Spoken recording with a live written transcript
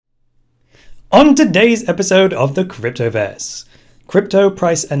On today's episode of the Cryptoverse, crypto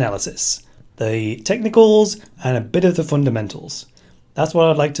price analysis, the technicals and a bit of the fundamentals. That's what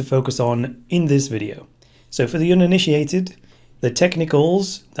I'd like to focus on in this video. So for the uninitiated, the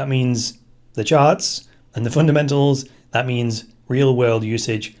technicals, that means the charts, and the fundamentals, that means real world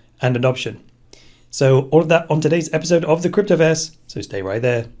usage and adoption. So all of that on today's episode of the Cryptoverse, so stay right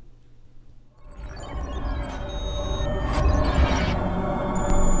there.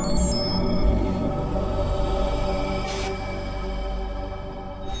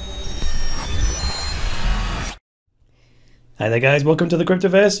 Hi there guys, welcome to the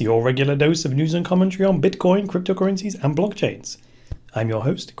Cryptoverse, your regular dose of news and commentary on Bitcoin, cryptocurrencies and blockchains. I'm your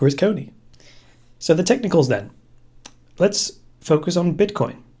host, Chris Coney. So the technicals then. Let's focus on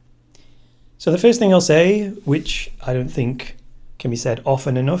Bitcoin. So the first thing I'll say, which I don't think can be said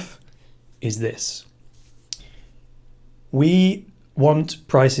often enough, is this. We want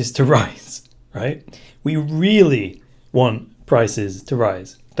prices to rise, right? We really want prices to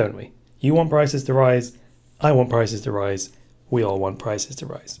rise, don't we? You want prices to rise, I want prices to rise. We all want prices to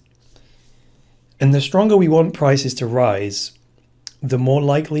rise. And the stronger we want prices to rise, the more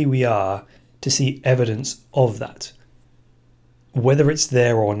likely we are to see evidence of that, whether it's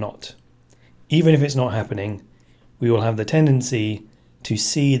there or not. Even if it's not happening, we will have the tendency to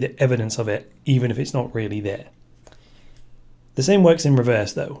see the evidence of it, even if it's not really there. The same works in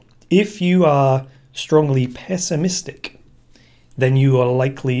reverse though. If you are strongly pessimistic, then you are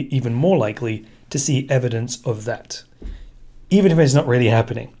likely, even more likely, to see evidence of that, even if it's not really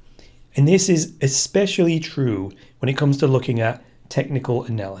happening. And this is especially true when it comes to looking at technical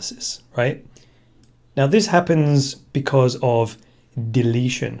analysis, right? Now this happens because of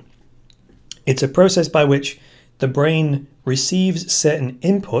deletion. It's a process by which the brain receives certain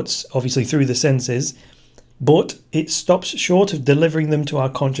inputs, obviously through the senses, but it stops short of delivering them to our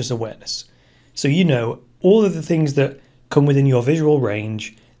conscious awareness. So you know, all of the things that come within your visual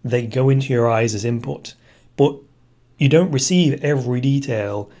range, they go into your eyes as input, but you don't receive every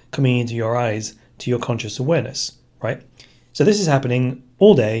detail coming into your eyes to your conscious awareness, right? So this is happening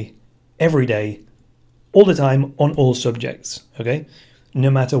all day, every day, all the time, on all subjects, okay? No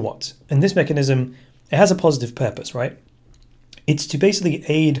matter what. And this mechanism, it has a positive purpose, right? It's to basically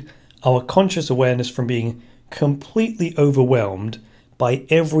aid our conscious awareness from being completely overwhelmed by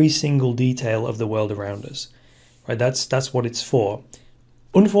every single detail of the world around us, right? That's what it's for.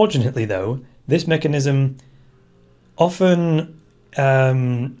 Unfortunately though, this mechanism often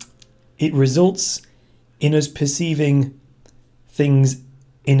it results in us perceiving things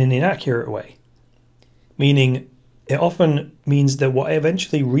in an inaccurate way, meaning it often means that what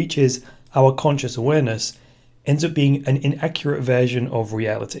eventually reaches our conscious awareness ends up being an inaccurate version of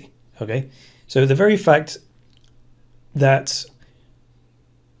reality, okay? So the very fact that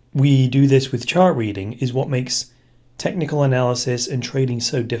we do this with chart reading is what makes technical analysis and trading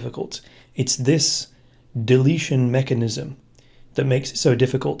so difficult. It's this deletion mechanism that makes it so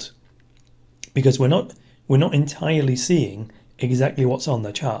difficult, because we're not entirely seeing exactly what's on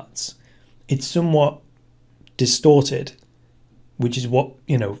the charts. It's somewhat distorted, which is what,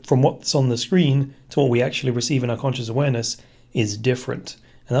 you know, from what's on the screen to what we actually receive in our conscious awareness is different.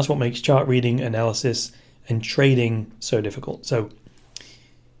 And that's what makes chart reading, analysis and trading so difficult. So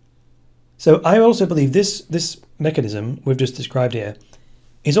I also believe this mechanism we've just described here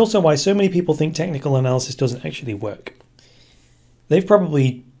is also why so many people think technical analysis doesn't actually work. They've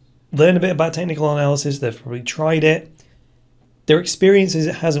probably learned a bit about technical analysis, they've probably tried it, their experience is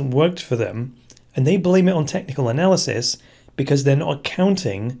it hasn't worked for them, and they blame it on technical analysis because they're not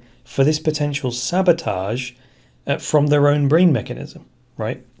accounting for this potential sabotage from their own brain mechanism,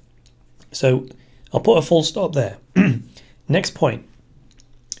 right? So I'll put a full stop there. Next point.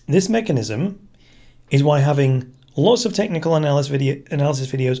 This mechanism is why having lots of technical analysis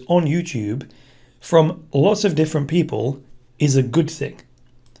videos on YouTube from lots of different people is a good thing,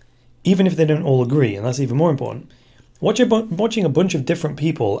 even if they don't all agree, and that's even more important. Watching a bunch of different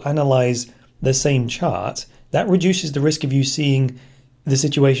people analyze the same chart, that reduces the risk of you seeing the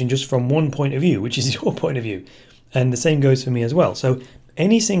situation just from one point of view, which is your point of view. And the same goes for me as well. So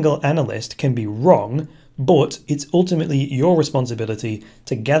any single analyst can be wrong, but it's ultimately your responsibility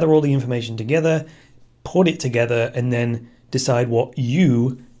to gather all the information together, put it together, and then decide what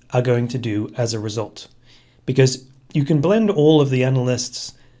you are going to do as a result. Because you can blend all of the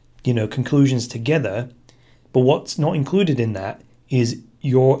analysts', conclusions together, but what's not included in that is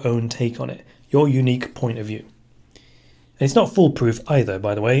your own take on it, your unique point of view. And it's not foolproof either,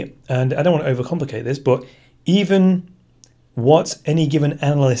 by the way, and I don't want to overcomplicate this, but even what any given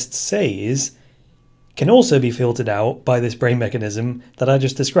analyst says can also be filtered out by this brain mechanism that I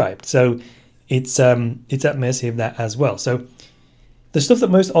just described. So it's at mercy of that as well. So the stuff that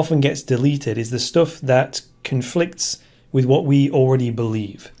most often gets deleted is the stuff that conflicts with what we already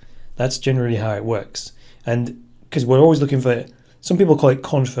believe. That's generally how it works. And because we're always looking for, some people call it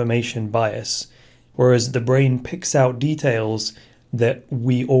confirmation bias, whereas the brain picks out details that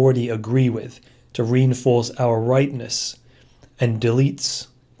we already agree with to reinforce our rightness and deletes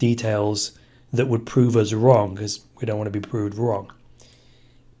details that would prove us wrong, because we don't want to be proved wrong.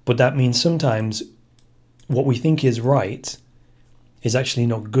 But that means sometimes what we think is right is actually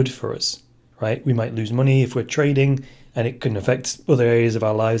not good for us, right? We might lose money if we're trading, and it can affect other areas of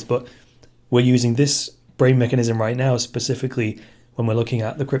our lives, but we're using this brain mechanism right now specifically when we're looking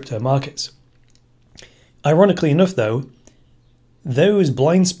at the crypto markets. Ironically enough though, those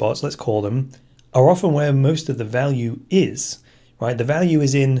blind spots, let's call them, are often where most of the value is, right? The value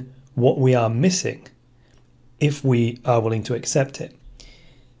is in what we are missing if we are willing to accept it.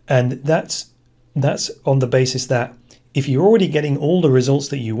 And that's on the basis that if you're already getting all the results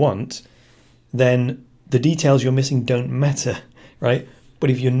that you want, then the details you're missing don't matter, right? But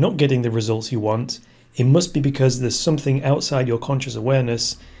if you're not getting the results you want, it must be because there's something outside your conscious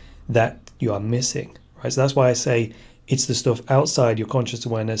awareness that you are missing, right? So that's why I say it's the stuff outside your conscious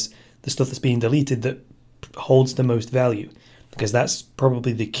awareness, the stuff that's being deleted, that holds the most value, because that's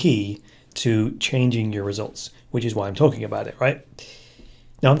probably the key to changing your results, which is why I'm talking about it, right?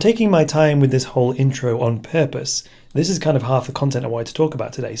 Now, I'm taking my time with this whole intro on purpose. This is kind of half the content I wanted to talk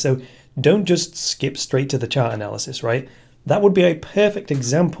about today. So don't just skip straight to the chart analysis, right? That would be a perfect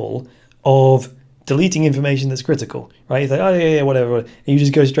example of deleting information that's critical, right? It's like, oh yeah, whatever. And you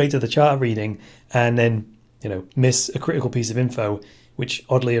just go straight to the chart reading and then, miss a critical piece of info, which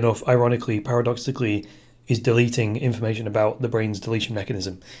oddly enough, ironically, paradoxically, is deleting information about the brain's deletion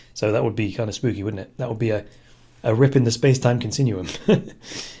mechanism. So that would be kind of spooky, wouldn't it? That would be a rip in the space-time continuum.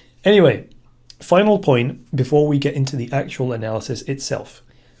 Anyway, final point before we get into the actual analysis itself.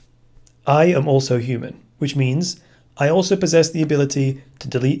 I am also human, which means I also possess the ability to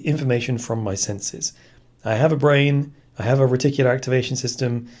delete information from my senses. I have a brain, I have a reticular activation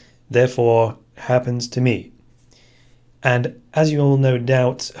system, therefore happens to me. And as you all no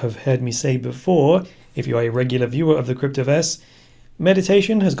doubt have heard me say before, if you are a regular viewer of the Cryptoverse,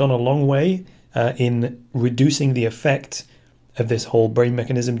 meditation has gone a long way in reducing the effect of this whole brain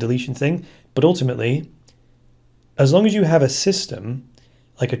mechanism deletion thing. But ultimately, as long as you have a system,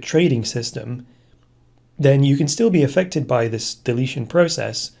 like a trading system, then you can still be affected by this deletion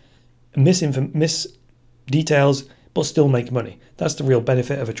process, miss details, but still make money. That's the real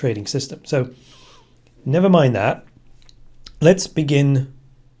benefit of a trading system. So never mind that. Let's begin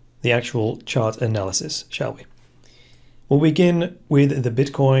the actual chart analysis, shall we? We'll begin with the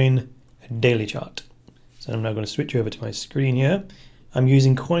Bitcoin daily chart. So I'm now going to switch over to my screen here. I'm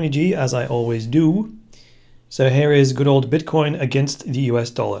using Coinigy as I always do. So here is good old Bitcoin against the US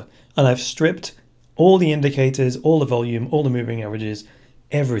dollar. And I've stripped all the indicators, all the volume, all the moving averages,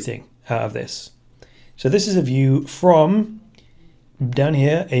 everything out of this. So this is a view from down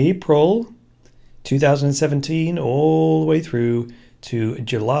here, April 2017, all the way through to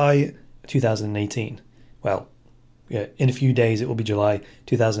July 2018. Well, yeah, in a few days it will be July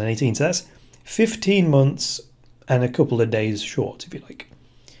 2018. So that's 15 months and a couple of days short, if you like.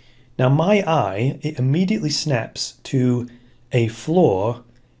 Now my eye, it immediately snaps to a floor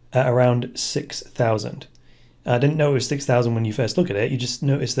at around 6,000. I didn't know it was 6,000 when you first look at it. You just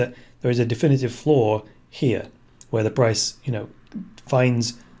notice that there is a definitive floor here where the price,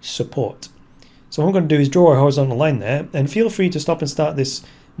 finds support. So what I'm going to do is draw a horizontal line there, and feel free to stop and start this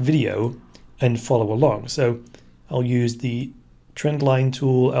video and follow along. So I'll use the trend line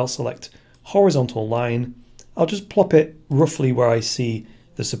tool. I'll select horizontal line. I'll just plop it roughly where I see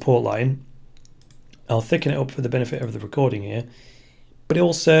the support line. I'll thicken it up for the benefit of the recording here, but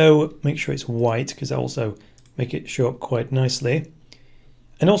also make sure it's white, because that also make it show up quite nicely.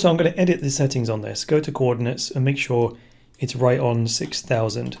 And also I'm going to edit the settings on this. Go to coordinates and make sure it's right on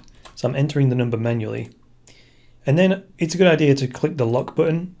 6,000. So I'm entering the number manually. And then it's a good idea to click the lock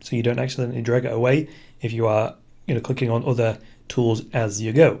button so you don't accidentally drag it away if you are clicking on other tools as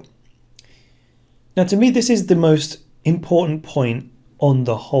you go. Now to me, this is the most important point on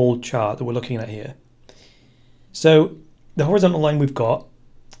the whole chart that we're looking at here. So the horizontal line we've got,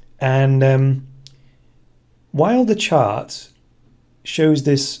 and while the chart shows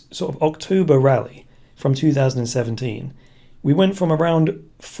this sort of October rally from 2017, we went from around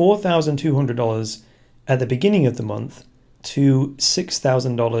 $4,200 at the beginning of the month to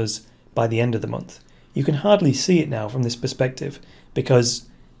 $6,000 by the end of the month. You can hardly see it now from this perspective because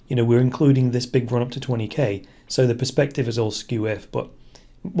we're including this big run up to 20k, so the perspective is all skew if, but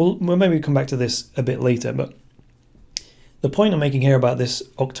we'll maybe come back to this a bit later, but the point I'm making here about this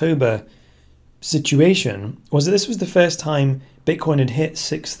October situation was that this was the first time Bitcoin had hit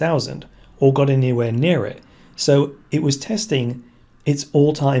 6,000 or got anywhere near it. So it was testing its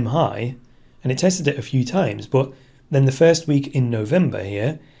all-time high, and it tested it a few times, but then the first week in November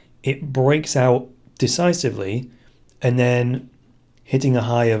here, it breaks out decisively and then hitting a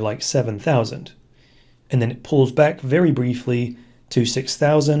high of like 7,000. And then it pulls back very briefly to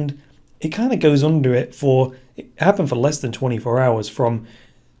 6,000. It kind of goes under it it happened for less than 24 hours from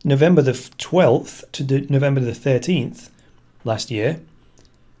November the 12th to November the 13th last year.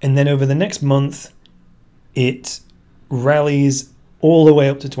 And then over the next month, it rallies all the way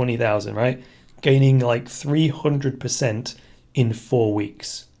up to 20,000, right? Gaining like 300% in 4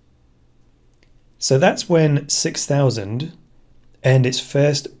 weeks. So that's when 6,000 earned its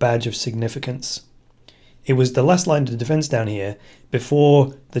first badge of significance. It was the last line of defense down here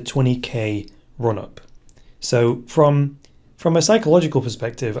before the 20k run up. So from a psychological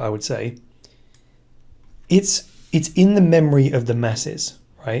perspective, I would say it's in the memory of the masses,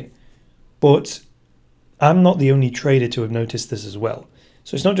 right? But I'm not the only trader to have noticed this as well.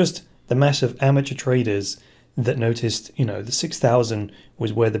 So it's not just the mass of amateur traders that noticed, the 6,000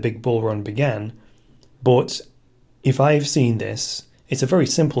 was where the big bull run began. But if I've seen this, it's a very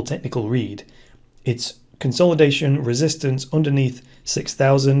simple technical read. It's consolidation, resistance underneath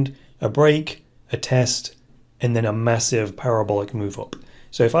 6,000, a break, a test, and then a massive parabolic move up.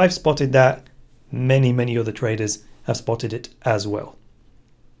 So if I've spotted that, many, many other traders have spotted it as well.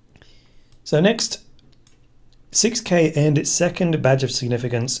 So next, 6K earned its second badge of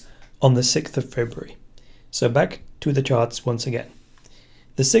significance on the 6th of February. So back to the charts once again.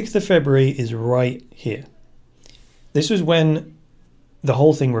 The 6th of February is right here. This was when the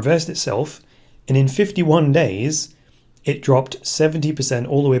whole thing reversed itself, and in 51 days, it dropped 70%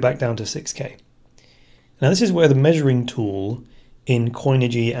 all the way back down to 6K. Now this is where the measuring tool in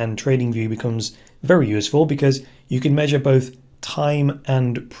Coinigy and TradingView becomes very useful, because you can measure both time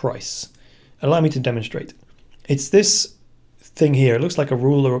and price. Allow me to demonstrate. It's this thing here. It looks like a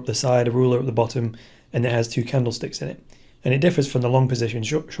ruler up the side, a ruler up the bottom, and it has two candlesticks in it. And it differs from the long position,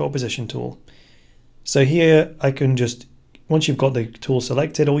 short position tool. So here I can just, once you've got the tool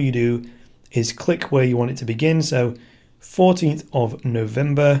selected, all you do is click where you want it to begin. So 14th of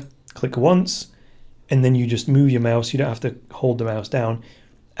November, click once, and then you just move your mouse. You don't have to hold the mouse down.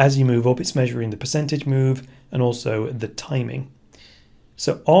 As you move up, it's measuring the percentage move and also the timing.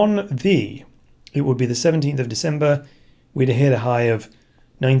 So it would be the 17th of December, we'd hit a high of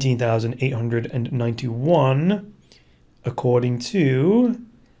 19,891, according to,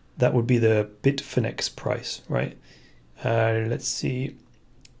 that would be the Bitfinex price, right? Let's see,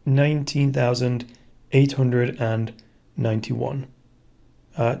 19,891.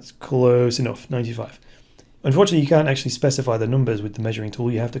 It's close enough, 95. Unfortunately, you can't actually specify the numbers with the measuring tool.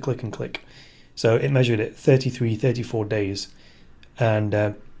 You have to click and click. So it measured it 33, 34 days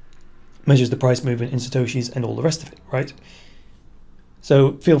and measures the price movement in Satoshis and all the rest of it, right?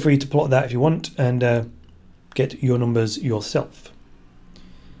 So feel free to plot that if you want and get your numbers yourself.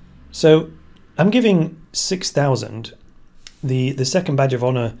 So I'm giving 6,000 the second badge of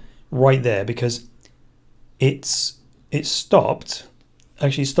honor right there, because it stopped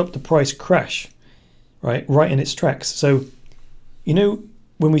the price crash, right in its tracks. So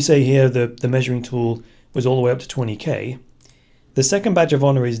when we say here the measuring tool was all the way up to 20k, the second badge of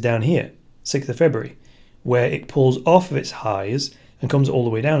honor is down here, 6th of February, where it pulls off of its highs and comes all the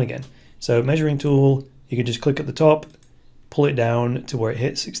way down again. So measuring tool, you can just click at the top, pull it down to where it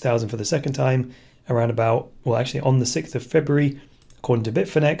hits 6,000 for the second time, around about, well, actually on the 6th of February, according to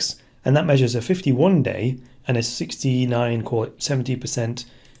Bitfinex, and that measures a 51 day and a 69, call it 70%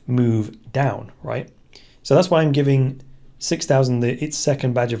 move down, right? So that's why I'm giving 6,000 its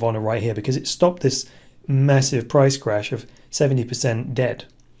second badge of honor right here, because it stopped this massive price crash of 70% dead.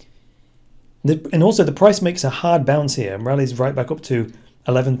 And also the price makes a hard bounce here and rallies right back up to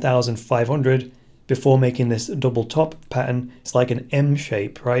 11,500 before making this double top pattern. It's like an M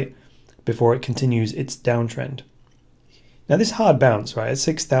shape, right? Before it continues its downtrend. Now this hard bounce, right, at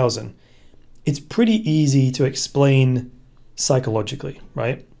 6,000, it's pretty easy to explain psychologically,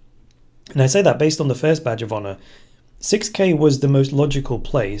 right? And I say that based on the first badge of honor. 6K was the most logical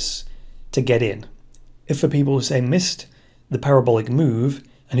place to get in. If for people who say missed the parabolic move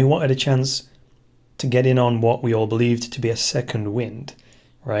and who wanted a chance to get in on what we all believed to be a second wind,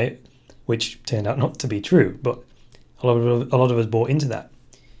 right? Which turned out not to be true, but a lot of us bought into that.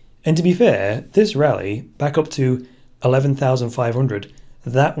 And to be fair, this rally back up to 11,500,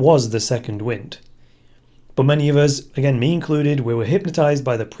 that was the second wind. But many of us, again, me included, we were hypnotized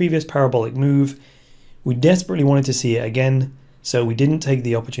by the previous parabolic move. We desperately wanted to see it again, so we didn't take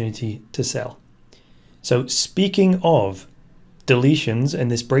the opportunity to sell. So speaking of deletions and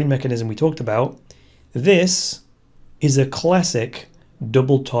this brain mechanism we talked about, this is a classic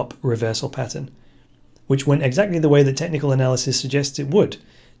double top reversal pattern, which went exactly the way that technical analysis suggests it would.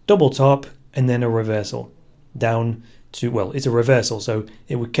 Double top and then a reversal down to, well, it's a reversal, so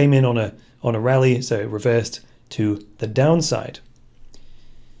it came in on a rally, so it reversed to the downside.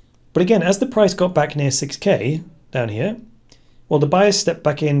 But again, as the price got back near 6k down here, well, the buyers stepped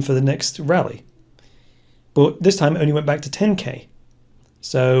back in for the next rally, but this time it only went back to 10k.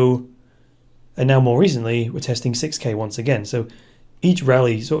 So, and now more recently we're testing 6k once again. So each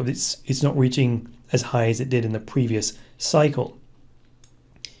rally sort of it's not reaching as high as it did in the previous cycle.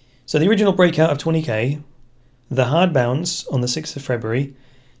 So the original breakout of 20k, the hard bounce on the 6th of February,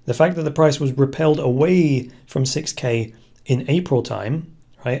 the fact that the price was repelled away from 6k in April time,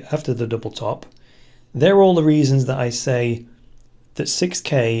 right, after the double top, they're all the reasons that I say that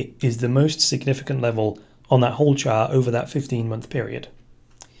 6k is the most significant level on that whole chart over that 15-month period.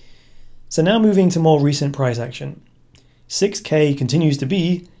 So now moving to more recent price action. 6k continues to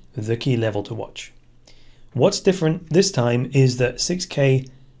be the key level to watch. What's different this time is that 6k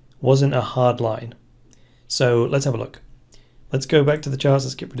wasn't a hard line. So let's have a look. Let's go back to the charts.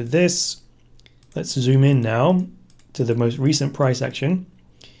 Let's get rid of this. Let's zoom in now to the most recent price action,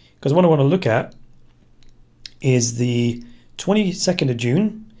 because what I want to look at is the 22nd of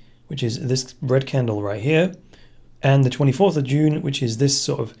June, which is this red candle right here, and the 24th of June, which is this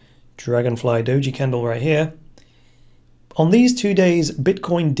sort of dragonfly doji candle right here. On these 2 days,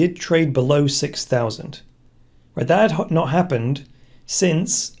 Bitcoin did trade below 6,000. Right, that had not happened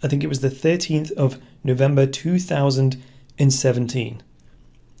since, I think it was the 13th of November 2017.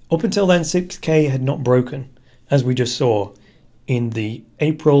 Up until then, 6k had not broken, as we just saw in the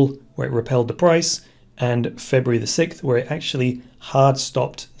April where it repelled the price, and February the 6th where it actually hard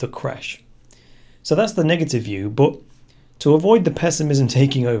stopped the crash. So that's the negative view, but to avoid the pessimism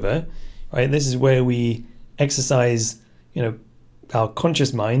taking over, right, this is where we exercise, our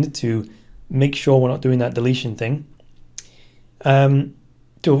conscious mind to make sure we're not doing that deletion thing.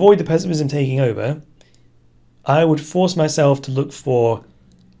 To avoid the pessimism taking over, I would force myself to look for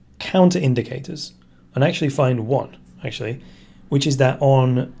counter indicators and actually find one, which is that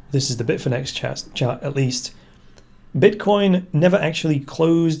on, this is the Bitfinex chart at least, Bitcoin never actually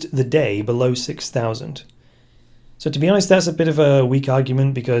closed the day below 6,000. So to be honest, that's a bit of a weak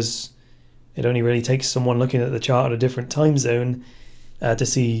argument, because it only really takes someone looking at the chart at a different time zone to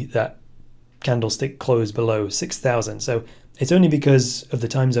see that candlestick closed below 6,000. So it's only because of the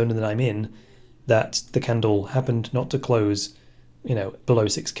time zone that I'm in that the candle happened not to close, below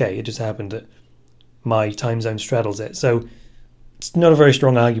 6k. It just happened that my time zone straddles it. So it's not a very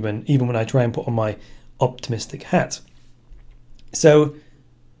strong argument, even when I try and put on my optimistic hat. So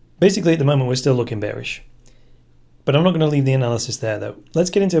basically at the moment we're still looking bearish. But I'm not going to leave the analysis there though. Let's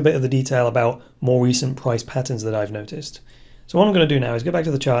get into a bit of the detail about more recent price patterns that I've noticed. So what I'm going to do now is go back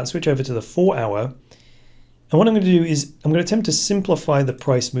to the chart, switch over to the 4 hour. And what I'm going to do is I'm going to attempt to simplify the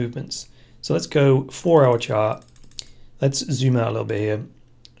price movements. So let's go 4 hour chart. Let's zoom out a little bit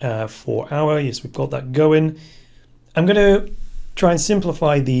here. 4 hour, yes, we've got that going. I'm going to try and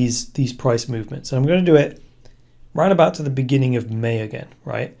simplify these price movements. And I'm going to do it right about to the beginning of May again,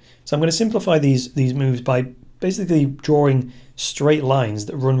 right? So I'm going to simplify these moves by basically drawing straight lines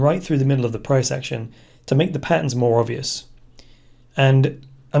that run right through the middle of the price action to make the patterns more obvious. And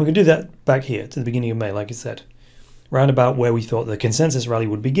I'm going to do that back here to the beginning of May, like I said, round about where we thought the consensus rally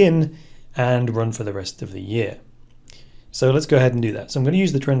would begin and run for the rest of the year. So let's go ahead and do that. So I'm going to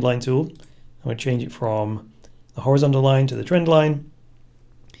use the trend line tool. I'm going to change it from the horizontal line to the trend line.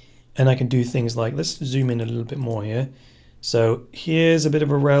 And I can do things like, let's zoom in a little bit more here. So here's a bit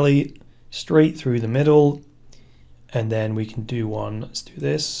of a rally straight through the middle. And then we can do one, let's do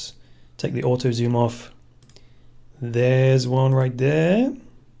this, take the auto zoom off. There's one right there.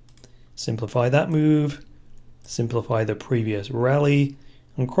 Simplify that move, simplify the previous rally,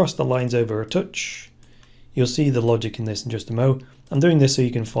 and cross the lines over a touch. You'll see the logic in this in just a mo. I'm doing this so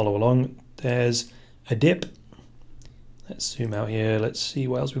you can follow along. There's a dip. Let's zoom out here. Let's see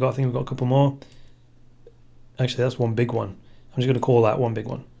what else we've got. I think we've got a couple more. Actually, that's one big one. I'm just going to call that one big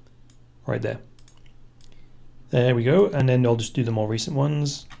one right there. There we go, and then I'll just do the more recent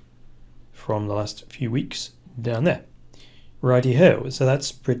ones from the last few weeks down there. Righty-ho, so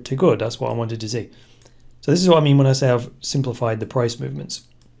that's pretty good. That's what I wanted to see. So this is what I mean when I say I've simplified the price movements.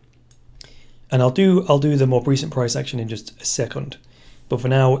 And I'll do the more recent price action in just a second. But for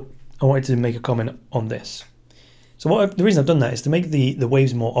now, I wanted to make a comment on this. So the reason I've done that is to make the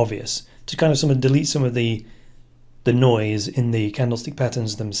waves more obvious, to kind of delete some of the noise in the candlestick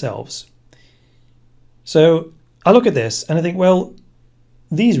patterns themselves. So I look at this and I think, well,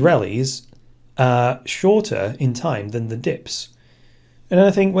 these rallies are shorter in time than the dips. And then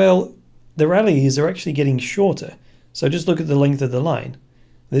I think, well, the rallies are actually getting shorter. So just look at the length of the line.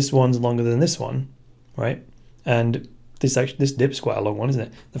 This one's longer than this one, right? And this dip's quite a long one, isn't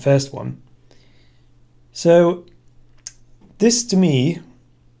it? The first one. So this, to me,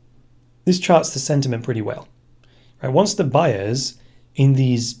 this charts the sentiment pretty well. Right? Once the buyers in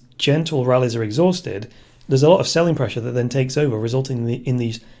these gentle rallies are exhausted, there's a lot of selling pressure that then takes over, resulting in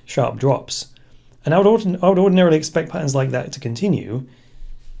these sharp drops. And I would ordinarily expect patterns like that to continue.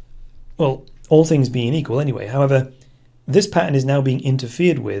 Well, all things being equal anyway. However, this pattern is now being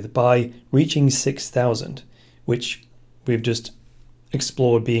interfered with by reaching 6,000, which we've just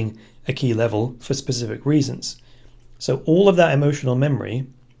explored being a key level for specific reasons. So all of that emotional memory,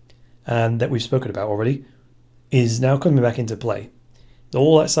 and that we've spoken about already, is now coming back into play.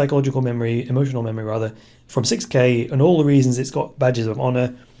 All that psychological memory, emotional memory rather, from 6K and all the reasons it's got badges of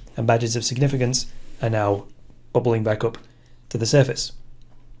honor and badges of significance are now bubbling back up to the surface.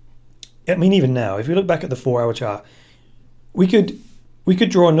 I mean, even now, if we look back at the 4-hour chart, we could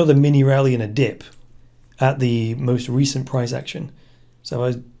draw another mini rally and a dip at the most recent price action. So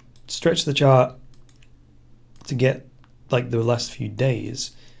I stretch the chart to get like the last few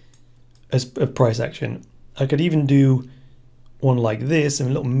days of price action. I could even do one like this, and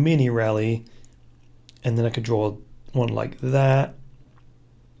a little mini rally, and then I could draw one like that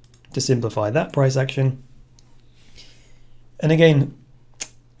to simplify that price action. And again,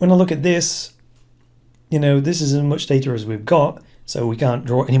 when I look at this, you know, this is as much data as we've got, so we can't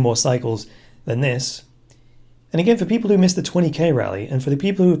draw any more cycles than this. And again, for people who missed the 20K rally, and for the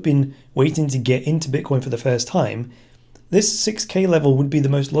people who have been waiting to get into Bitcoin for the first time, this 6K level would be the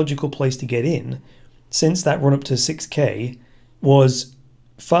most logical place to get in, since that run up to 6K was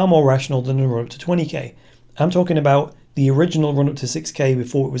far more rational than the run up to 20K. I'm talking about the original run up to 6K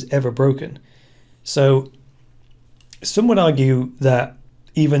before it was ever broken. So some would argue that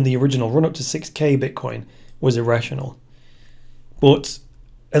even the original run up to 6K Bitcoin was irrational. But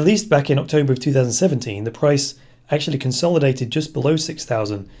at least back in October of 2017, the price actually consolidated just below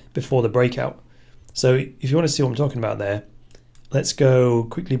 6,000 before the breakout. So if you want to see what I'm talking about there, let's go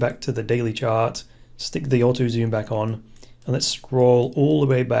quickly back to the daily chart, stick the auto zoom back on, and let's scroll all the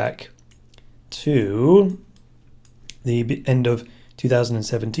way back to the end of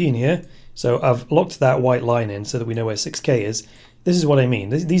 2017 here. So I've locked that white line in so that we know where 6K is. This is what I mean.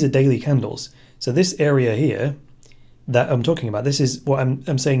 These are daily candles. So this area here that I'm talking about, this is what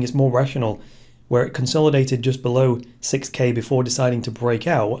I'm saying is more rational, where it consolidated just below 6K before deciding to break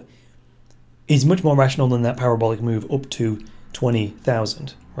out, is much more rational than that parabolic move up to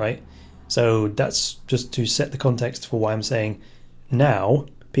 20,000, right? So that's just to set the context for why I'm saying now,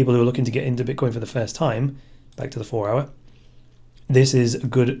 people who are looking to get into Bitcoin for the first time, back to the 4-hour, this is a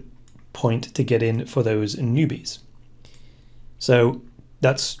good point to get in for those newbies. So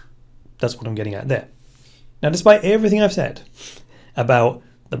that's what I'm getting at there. Now, despite everything I've said about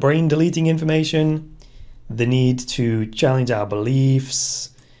the brain deleting information, the need to challenge our beliefs,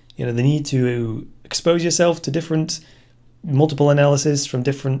 you know, the need to expose yourself to different multiple analysis from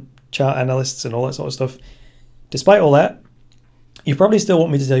different chart analysts and all that sort of stuff, despite all that, you probably still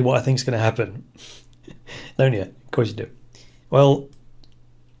want me to tell you what I think is going to happen. Don't you? Of course you do. Well,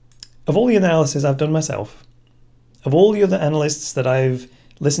 of all the analysis I've done myself, of all the other analysts that I've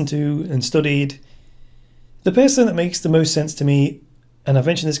listened to and studied, the person that makes the most sense to me, and I've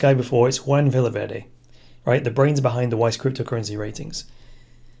mentioned this guy before, it's Juan Villaverde, right? The brains behind the Weiss cryptocurrency ratings.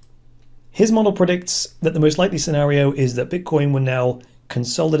 His model predicts that the most likely scenario is that Bitcoin will now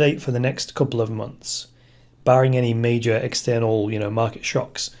consolidate for the next couple of months, barring any major external, market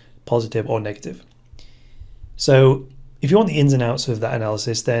shocks, positive or negative. So if you want the ins and outs of that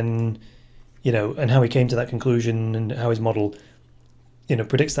analysis, then, and how he came to that conclusion and how his model,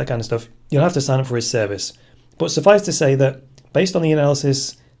 predicts that kind of stuff, you'll have to sign up for his service. But suffice to say that based on the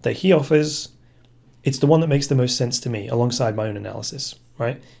analysis that he offers, it's the one that makes the most sense to me alongside my own analysis,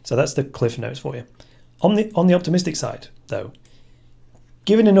 right? So that's the cliff notes for you. On the optimistic side, though,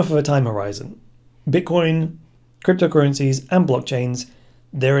 given enough of a time horizon, Bitcoin, cryptocurrencies, and blockchains,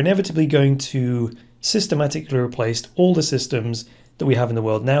 they're inevitably going to systematically replace all the systems that we have in the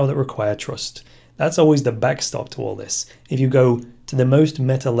world now that require trust. That's always the backstop to all this. If you go to the most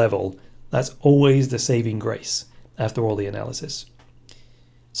meta level, that's always the saving grace after all the analysis.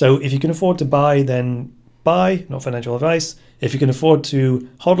 So if you can afford to buy, then buy, not financial advice. If you can afford to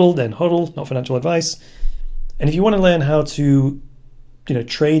hodl, then hodl, not financial advice. And if you want to learn how to,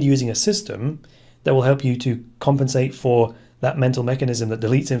 trade using a system that will help you to compensate for that mental mechanism that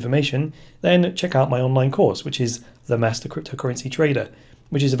deletes information, then check out my online course, which is the Master Cryptocurrency Trader,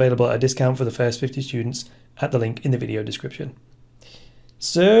 which is available at a discount for the first 50 students at the link in the video description.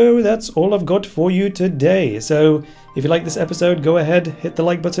 So that's all I've got for you today. So if you like this episode, go ahead, hit the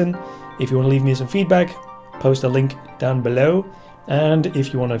like button. If you want to leave me some feedback, post a link down below. And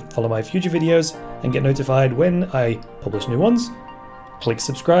if you want to follow my future videos and get notified when I publish new ones, click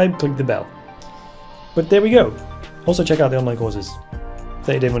subscribe, click the bell. But there we go. Also check out the online courses.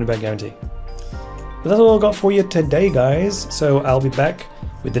 30-day money back guarantee. But that's all I've got for you today, guys. So I'll be back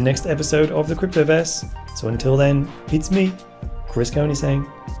with the next episode of the Cryptoverse. So until then, it's me, Chris Coney, saying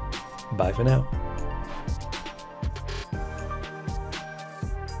bye for now.